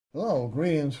Hello,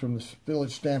 greetings from the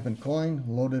Village Stamp and Coin,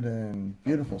 loaded in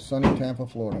beautiful sunny Tampa,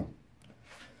 Florida.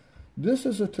 This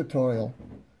is a tutorial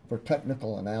for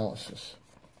technical analysis.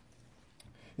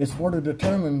 It's for to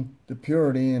determine the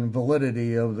purity and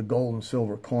validity of the gold and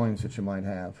silver coins that you might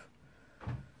have.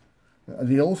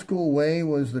 The old school way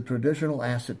was the traditional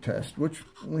acid test, which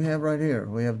we have right here.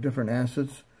 We have different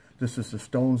acids. This is the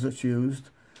stones that's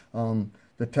used.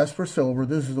 The test for silver,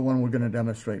 this is the one we're going to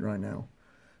demonstrate right now.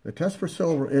 The test for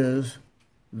silver is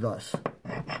thus.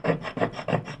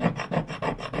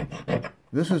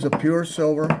 This is a pure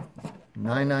silver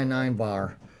 999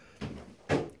 bar.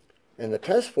 And the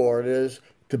test for it is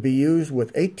to be used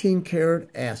with 18 karat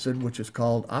acid, which is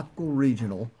called aqua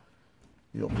regional.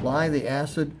 You apply the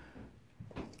acid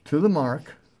to the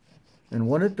mark, and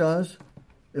what it does,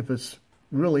 if it's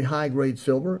really high grade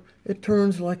silver, it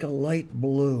turns like a light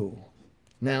blue.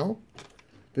 Now,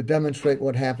 to demonstrate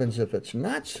what happens if it's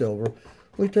not silver,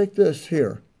 we take this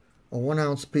here, a 1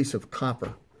 ounce piece of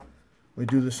copper. We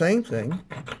do the same thing.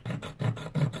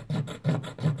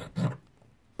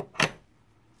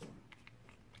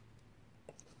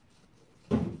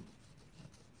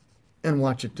 And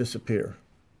watch it disappear.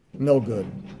 No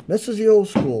good. This is the old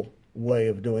school way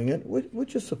of doing it,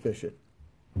 which is sufficient.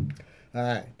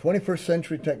 Alright, 21st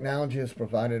century technology has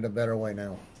provided a better way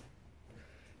now.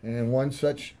 And one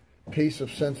such piece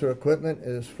of sensor equipment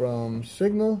is from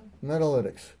Sigma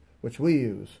Metalytics, which we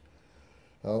use.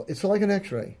 It's like an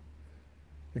x-ray.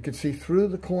 You can see through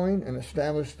the coin and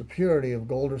establish the purity of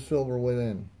gold or silver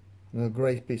within. A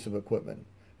great piece of equipment.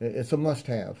 It's a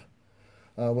must-have.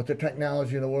 With the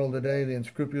technology in the world today, the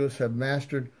unscrupulous have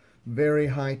mastered very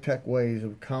high-tech ways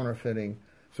of counterfeiting,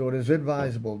 so it is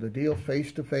advisable to deal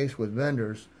face-to-face with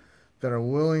vendors that are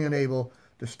willing and able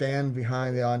to stand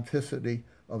behind the authenticity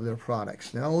of their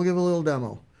products. Now we'll give a little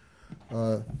demo.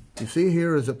 You see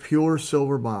here is a pure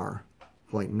silver bar,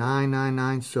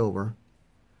 0.999 silver,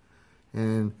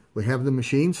 and we have the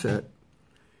machine set,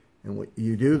 and what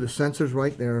you do, the sensor's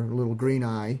right there, a little green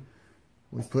eye.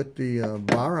 We put the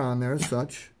bar on there as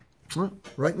such,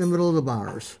 right in the middle of the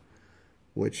bars,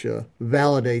 which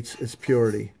validates its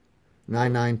purity,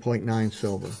 99.9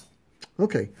 silver.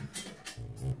 Okay,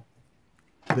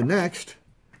 the next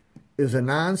is a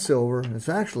non-silver. It's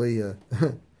actually a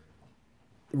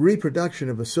reproduction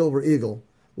of a silver eagle,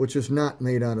 which is not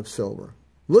made out of silver.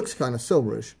 Looks kind of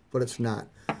silverish, but it's not.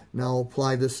 Now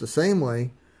apply this the same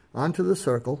way onto the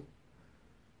circle.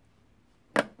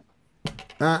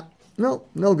 No,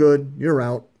 no good. You're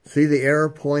out. See the arrow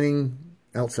pointing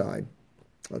outside.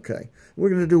 Okay, we're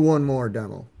going to do one more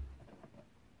demo.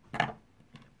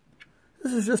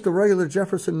 This is just a regular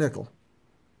Jefferson nickel.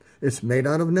 It's made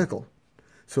out of nickel.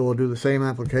 So we'll do the same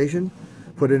application,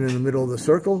 put it in the middle of the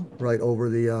circle, right over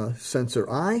the sensor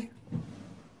eye.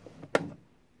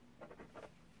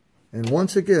 And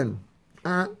once again,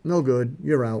 no good,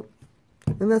 you're out.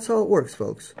 And that's how it works,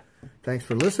 folks. Thanks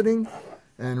for listening,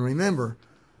 and remember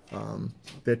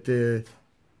that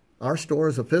our store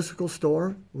is a physical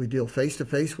store. We deal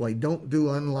face-to-face. We don't do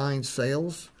online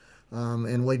sales,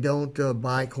 and we don't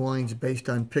buy coins based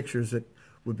on pictures that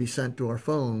would be sent to our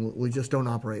phone. We just don't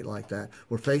operate like that.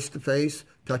 We're face-to-face,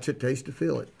 touch it, taste it,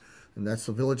 feel it. And that's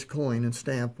the Village Coin and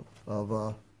Stamp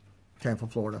of Tampa,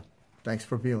 Florida. Thanks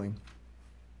for viewing.